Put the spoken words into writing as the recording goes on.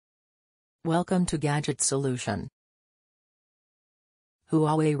Welcome to Gadget Solution.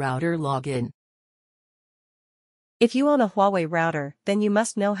 Huawei Router Login. If you own a Huawei router, then you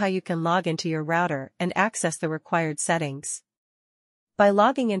must know how you can log into your router and access the required settings. By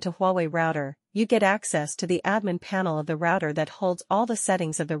logging into Huawei Router, you get access to the admin panel of the router that holds all the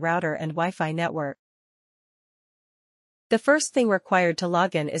settings of the router and Wi-Fi network. The first thing required to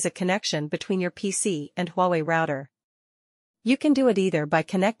log in is a connection between your PC and Huawei router. You can do it either by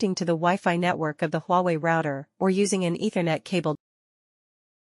connecting to the Wi-Fi network of the Huawei router or using an Ethernet cable.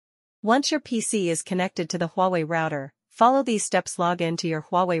 Once your PC is connected to the Huawei router, follow these steps. Log in to your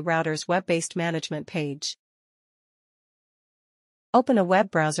Huawei router's web-based management page. Open a web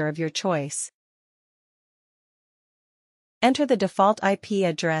browser of your choice. Enter the default IP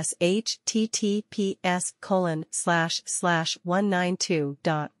address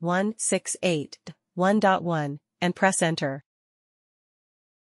https://192.168.1.1 and press enter.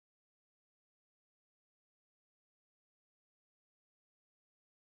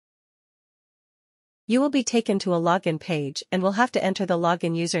 You will be taken to a login page and will have to enter the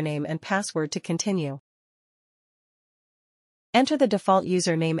login username and password to continue. Enter the default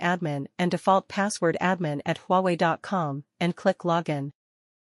username admin and default password admin at huawei.com and click Login.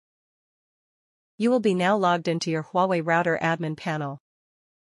 You will be now logged into your Huawei router admin panel.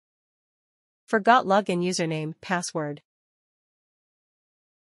 Forgot login username, password.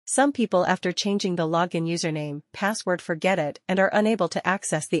 Some people after changing the login username, password forget it and are unable to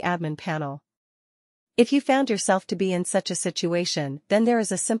access the admin panel. If you found yourself to be in such a situation, then there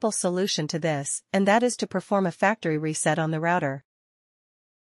is a simple solution to this, and that is to perform a factory reset on the router.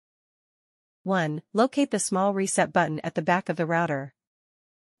 1. Locate the small reset button at the back of the router.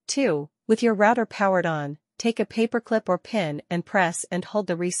 2. With your router powered on, take a paperclip or pin and press and hold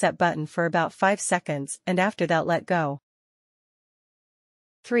the reset button for about 5 seconds and after that let go.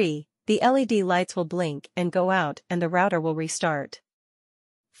 3. The LED lights will blink and go out and the router will restart.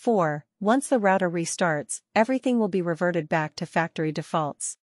 4. Once the router restarts, everything will be reverted back to factory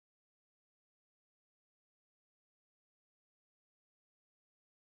defaults.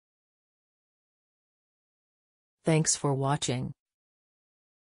 Thanks for watching.